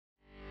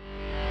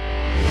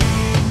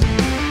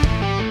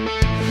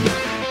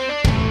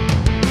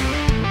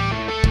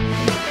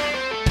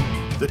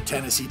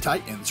Tennessee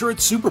Titans are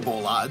at Super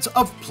Bowl odds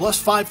of plus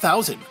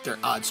 5,000. Their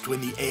odds to win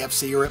the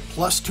AFC are at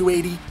plus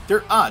 280.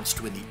 Their odds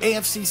to win the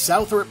AFC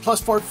South are at plus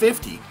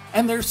 450.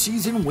 And their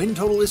season win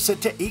total is set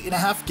to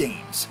 8.5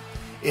 games.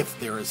 If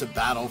there is a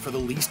battle for the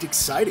least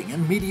exciting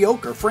and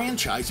mediocre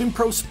franchise in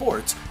pro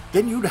sports,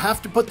 then you'd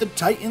have to put the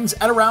Titans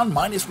at around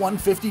minus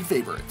 150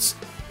 favorites.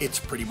 It's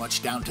pretty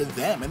much down to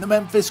them and the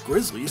Memphis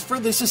Grizzlies for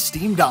this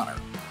esteemed honor.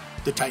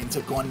 The Titans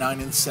have gone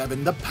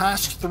 9-7 the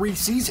past 3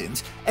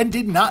 seasons and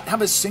did not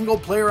have a single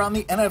player on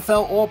the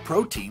NFL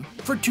All-Pro team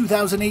for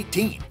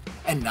 2018,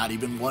 and not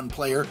even one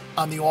player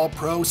on the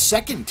All-Pro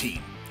second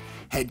team.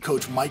 Head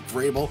coach Mike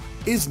Vrabel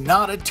is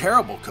not a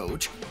terrible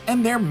coach,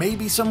 and there may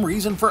be some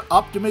reason for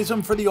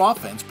optimism for the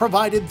offense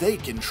provided they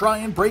can try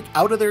and break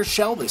out of their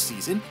shell this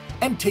season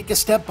and take a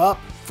step up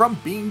from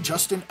being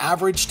just an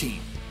average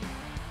team.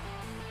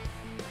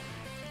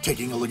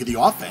 Taking a look at the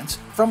offense,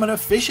 from an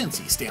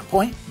efficiency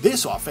standpoint,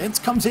 this offense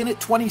comes in at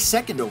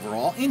 22nd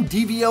overall in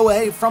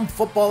DVOA from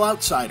Football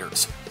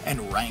Outsiders,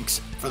 and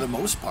ranks, for the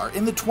most part,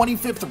 in the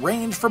 25th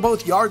range for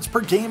both yards per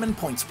game and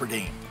points per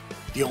game.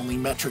 The only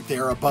metric they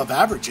are above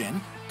average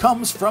in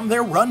comes from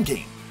their run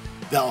game.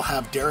 They'll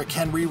have Derrick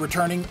Henry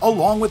returning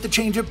along with the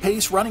change of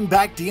pace running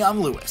back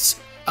Dion Lewis.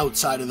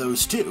 Outside of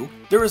those two,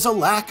 there is a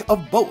lack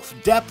of both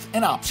depth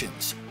and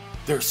options.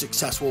 Their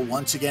success will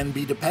once again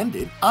be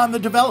dependent on the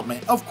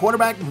development of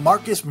quarterback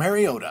Marcus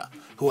Mariota,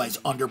 who has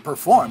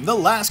underperformed the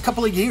last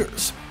couple of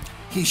years.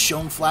 He's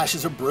shown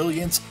flashes of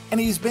brilliance and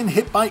he's been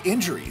hit by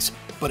injuries,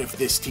 but if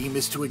this team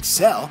is to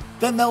excel,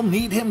 then they'll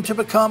need him to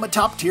become a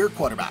top-tier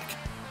quarterback.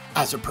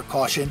 As a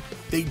precaution,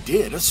 they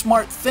did a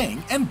smart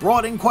thing and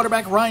brought in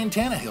quarterback Ryan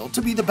Tannehill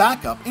to be the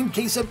backup in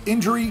case of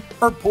injury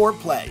or poor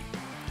play.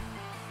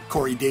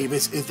 Corey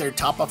Davis is their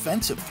top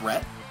offensive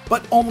threat,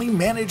 but only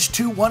managed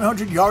 2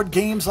 100-yard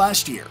games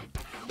last year.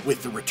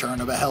 With the return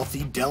of a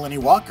healthy Delaney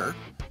Walker,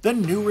 the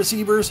new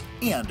receivers,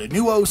 and a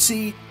new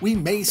OC, we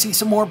may see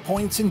some more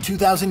points in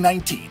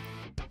 2019.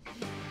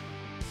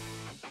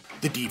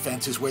 The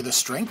defense is where the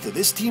strength of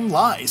this team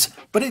lies,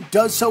 but it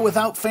does so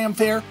without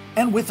fanfare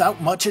and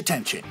without much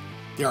attention.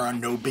 There are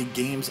no big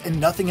games and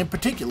nothing in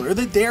particular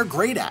that they are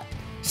great at,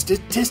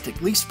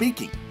 statistically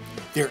speaking.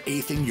 They're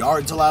 8th in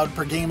yards allowed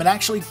per game and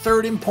actually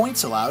 3rd in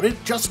points allowed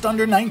at just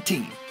under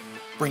 19.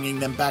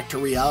 Bringing them back to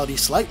reality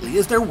slightly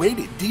is their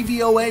weighted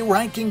DVOA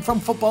ranking from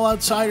Football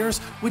Outsiders,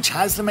 which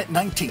has them at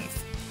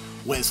 19th.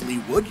 Wesley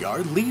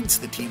Woodyard leads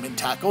the team in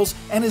tackles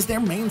and is their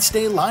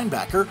mainstay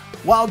linebacker,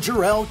 while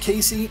Jarrell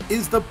Casey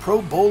is the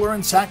Pro Bowler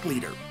and sack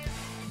leader.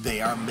 They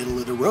are middle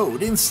of the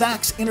road in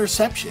sacks,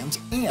 interceptions,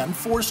 and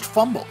forced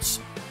fumbles.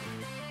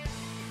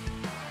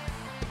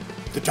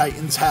 The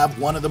Titans have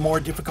one of the more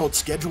difficult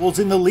schedules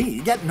in the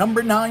league at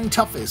number 9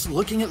 toughest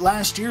looking at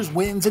last year's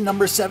wins and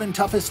number 7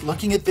 toughest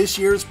looking at this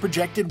year's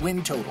projected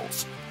win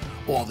totals.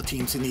 All the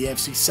teams in the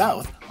AFC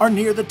South are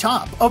near the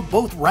top of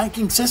both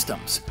ranking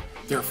systems.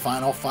 Their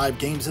final 5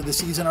 games of the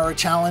season are a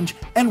challenge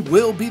and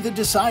will be the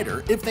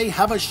decider if they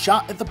have a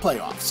shot at the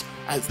playoffs,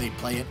 as they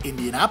play at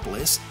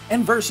Indianapolis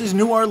and versus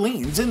New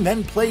Orleans and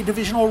then play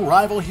divisional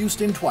rival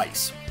Houston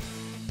twice.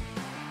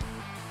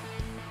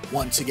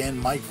 Once again,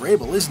 Mike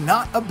Vrabel is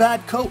not a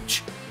bad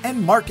coach,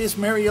 and Marcus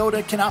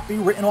Mariota cannot be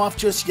written off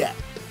just yet,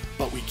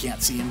 but we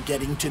can't see him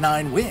getting to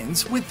 9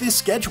 wins with this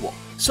schedule,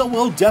 so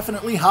we'll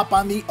definitely hop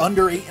on the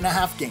under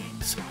 8.5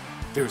 games.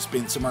 There's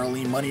been some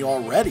early money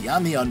already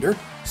on the under,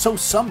 so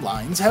some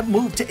lines have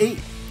moved to 8.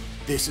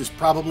 This is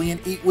probably an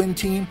 8-win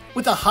team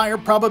with a higher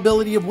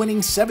probability of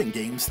winning 7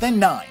 games than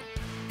 9.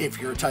 If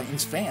you're a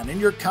Titans fan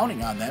and you're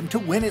counting on them to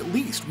win at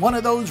least one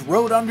of those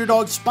road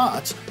underdog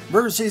spots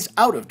versus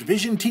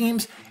out-of-division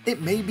teams,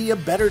 it may be a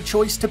better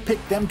choice to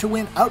pick them to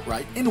win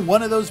outright in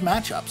one of those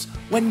matchups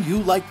when you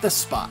like the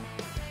spot.